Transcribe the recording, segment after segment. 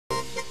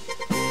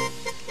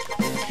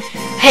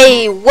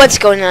Hey, what's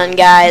going on,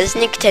 guys?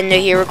 Nintendo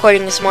here,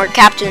 recording some more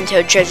Captain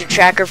Toad treasure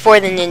tracker for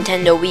the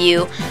Nintendo Wii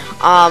U.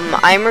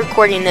 I'm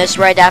recording this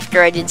right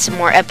after I did some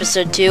more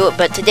episode 2,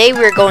 but today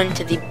we're going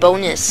to the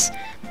bonus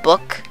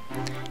book,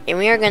 and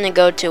we are going to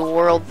go to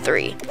World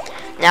 3.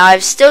 Now,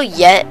 I've still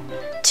yet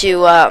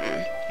to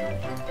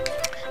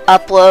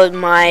upload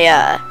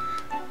my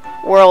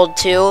World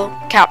 2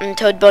 Captain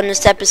Toad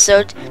bonus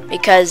episode,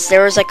 because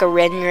there was like a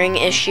rendering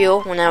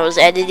issue when I was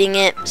editing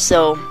it,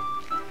 so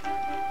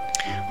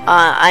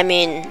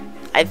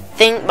I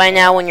think by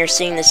now when you're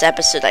seeing this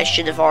episode I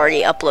should have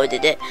already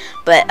uploaded it,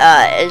 but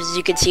as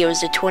you can see it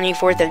was the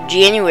 24th of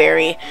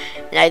January,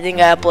 and I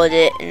think I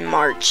uploaded it in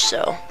March,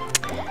 so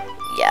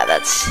yeah,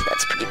 that's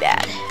pretty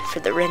bad for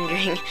the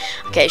rendering.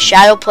 Okay,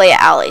 Shadow Play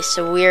Alley,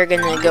 so we are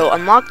gonna go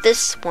unlock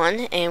this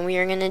one, and we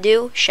are gonna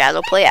do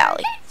Shadow Play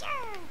Alley.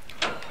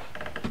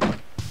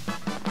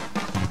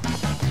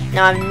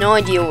 Now I have no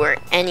idea where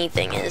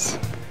anything is,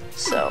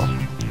 so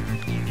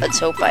let's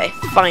hope I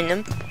find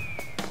them.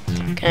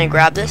 Can I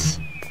grab this?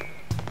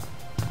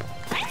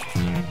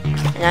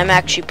 And I'm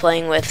actually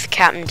playing with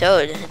Captain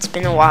Toad. It's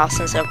been a while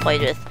since I've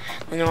played with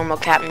the normal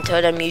Captain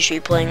Toad. I'm usually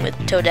playing with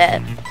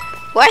Toadette.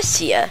 Oh, I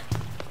see a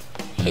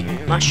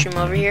hidden mushroom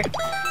over here.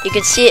 You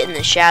can see it in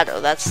the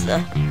shadow. That's the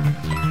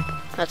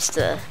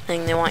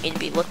thing they want you to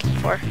be looking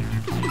for.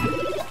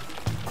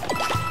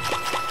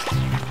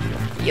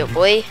 Yo,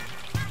 boy.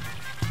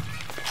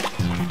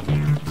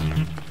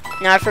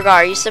 Now I forgot,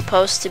 are you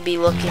supposed to be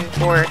looking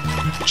for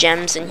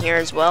gems in here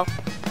as well?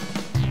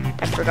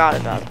 I forgot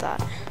about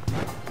that.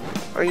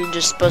 Or are you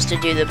just supposed to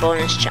do the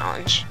bonus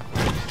challenge?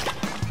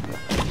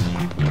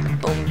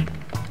 Boom.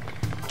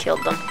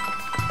 Killed them.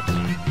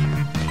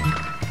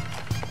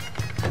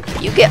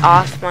 You get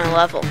off my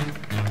level.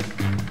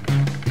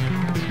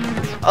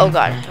 Oh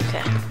god,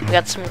 okay. We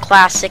got some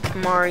classic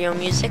Mario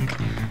music.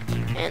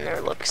 And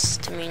there looks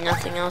to me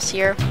nothing else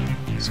here.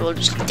 So we'll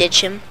just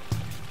ditch him.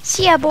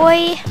 See ya,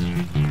 boy!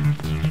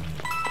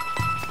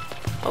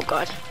 Oh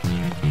god.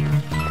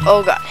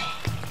 Oh god.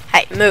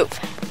 Hey, move.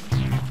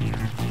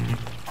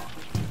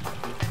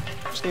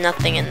 There's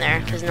nothing in there,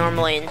 because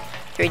normally in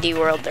 3D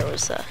World there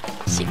was a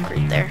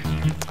secret there.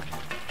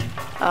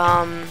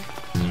 How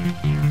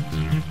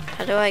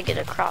do I get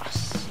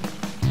across?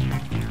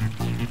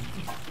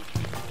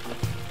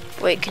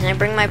 Wait, can I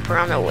bring my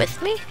piranha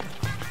with me?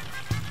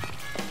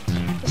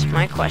 That's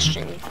my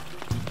question.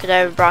 Could I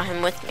have brought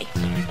him with me?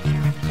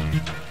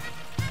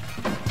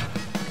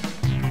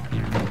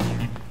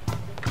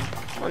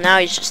 Well, now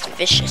he's just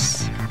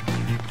vicious.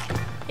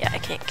 Yeah, I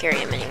can't carry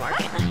him anymore,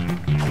 can I?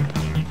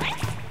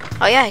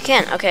 Oh yeah, I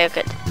can. Okay,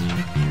 good.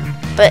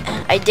 But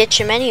I ditch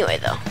him anyway,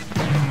 though.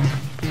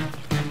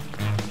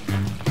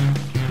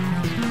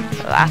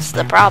 So that's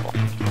the problem.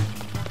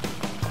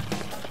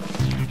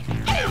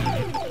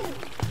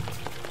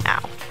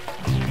 Ow.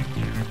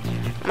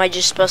 Am I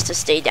just supposed to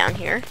stay down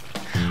here?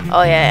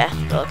 Oh yeah,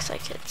 it looks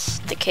like it's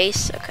the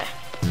case. Okay.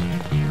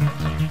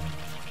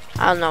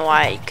 I don't know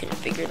why I couldn't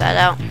figure that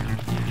out.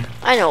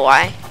 I know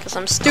why, because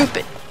I'm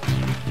stupid.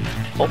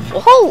 Oh,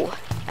 ho, ho!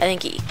 I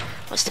think he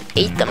must have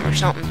ate them or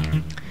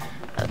something.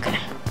 Okay.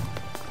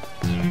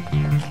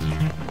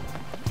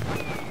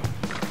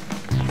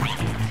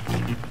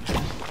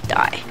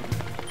 Die.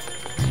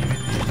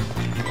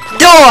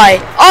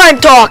 Die! I'm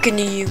talking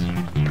to you!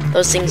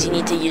 Those things you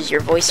need to use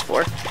your voice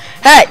for.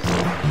 Hey!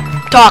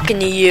 I'm talking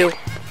to you.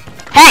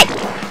 Hey!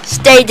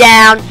 Stay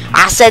down!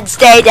 I said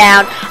stay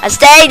down! I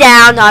stay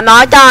down! I'm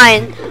not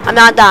dying! I'm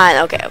not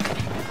dying. Okay, okay.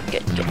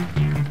 Good, good.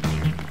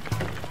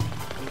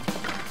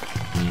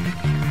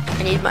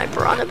 I need my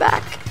piranha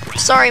back.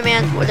 Sorry,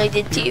 man, what I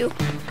did to you.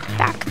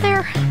 Back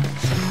there.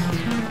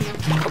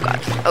 Oh, God.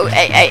 Oh,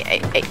 hey, hey,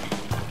 hey, hey.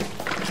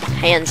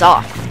 Hands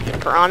off. The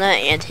piranha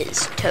and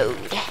his toad.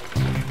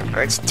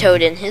 Or it's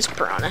Toad and his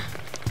piranha.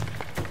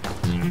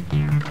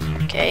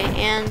 Okay,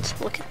 and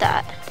look at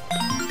that.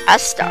 A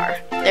star.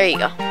 There you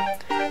go.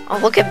 Oh,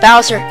 look at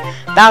Bowser.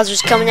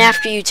 Bowser's coming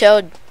after you,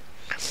 Toad.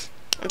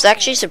 I'm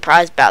actually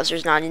surprised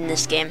Bowser's not in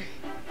this game.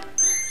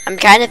 I'm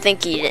kind of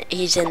thinking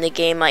he's in the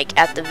game, like,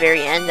 at the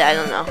very end. I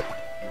don't know.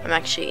 I'm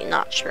actually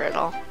not sure at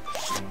all.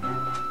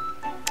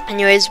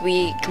 Anyways,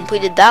 we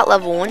completed that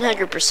level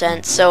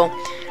 100%. So,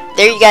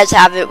 there you guys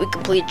have it. We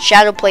completed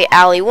Shadow Play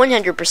Alley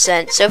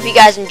 100%. So, if you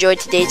guys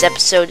enjoyed today's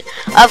episode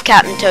of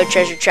Captain Toad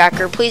Treasure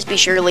Tracker, please be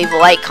sure to leave a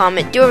like,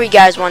 comment, do whatever you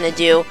guys want to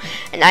do.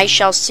 And I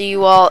shall see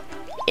you all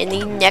in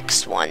the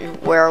next one,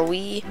 where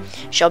we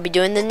shall be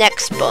doing the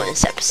next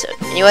bonus episode.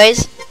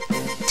 Anyways,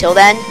 till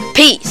then,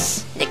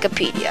 peace,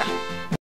 Nicopedia.